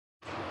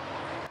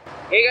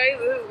Hey guys,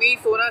 this is me,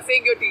 Sona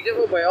Singh, your teacher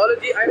for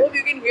biology. I hope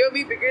you can hear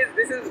me because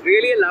this is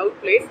really a loud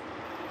place.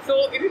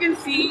 So if you can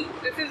see,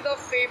 this is the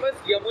famous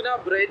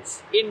Yamuna bridge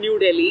in New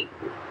Delhi,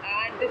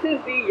 and this is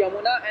the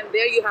Yamuna, and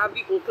there you have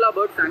the Okla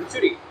Bird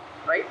Sanctuary,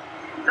 right?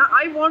 Now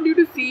I want you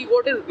to see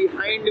what is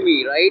behind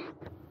me, right?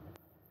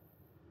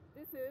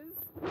 This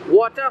is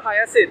water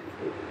hyacinth.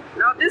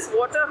 Now this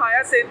water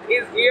hyacinth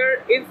is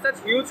here in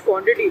such huge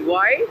quantity.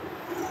 Why?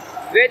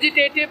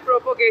 Vegetative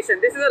propagation.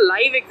 This is a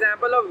live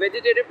example of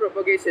vegetative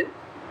propagation.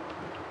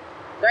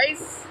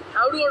 Guys,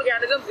 how do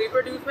organisms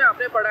reproduce? में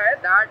आपने पढ़ा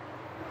है that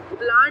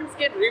plants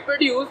can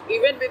reproduce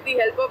even with the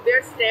help of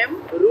their stem,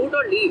 root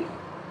or leaf.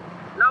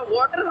 Now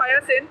water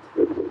hyacinth,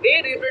 they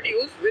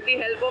reproduce with the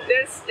help of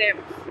their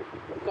stems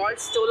called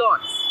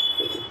stolons.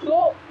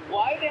 So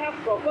why they have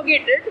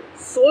propagated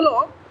so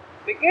long?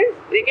 Because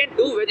they can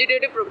do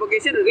vegetative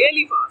propagation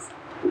really fast.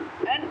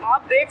 And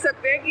आप देख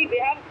सकते हैं कि they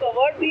have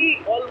covered the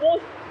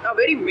almost a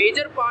very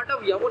major part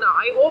of Yamuna.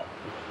 I hope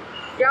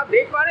कि आप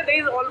देख पा रहे हैं,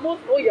 there is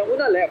almost no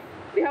Yamuna left.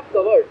 They have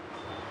covered.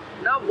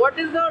 Now what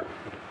is the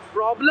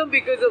problem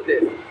because of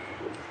this?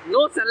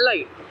 No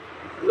sunlight.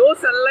 No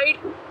sunlight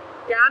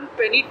can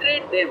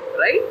penetrate them,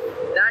 right?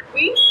 That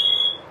means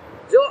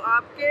जो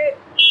आपके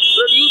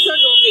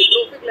producers होंगे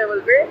trophic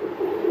level पे,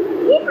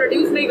 वो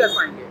produce नहीं कर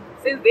पाएंगे.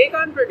 Since they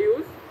can't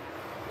produce,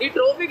 the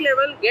trophic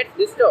level gets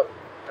disturbed,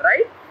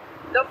 right?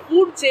 The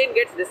food chain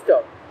gets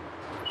disturbed,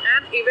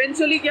 and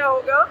eventually क्या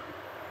होगा?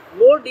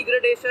 More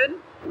degradation,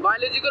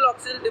 biological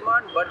oxygen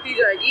demand बढ़ती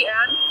जाएगी,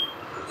 and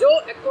जो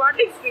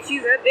aquatic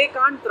species है, they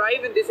can't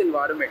thrive in this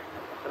environment,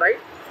 right?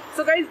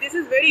 So guys, this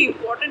is very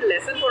important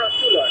lesson for us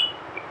to learn.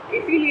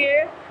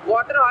 इसीलिए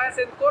water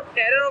hyacinth को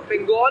terror of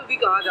Bengal भी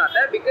कहा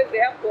जाता है, because they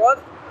have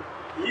caused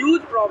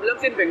huge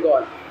problems in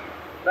Bengal,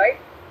 right?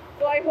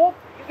 So I hope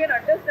you can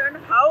understand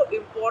how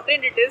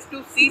important it is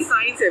to see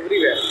science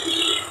everywhere.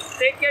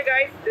 Take care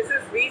guys, this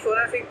is me,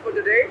 Sona Singh for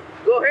today.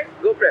 Go ahead,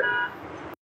 go prep.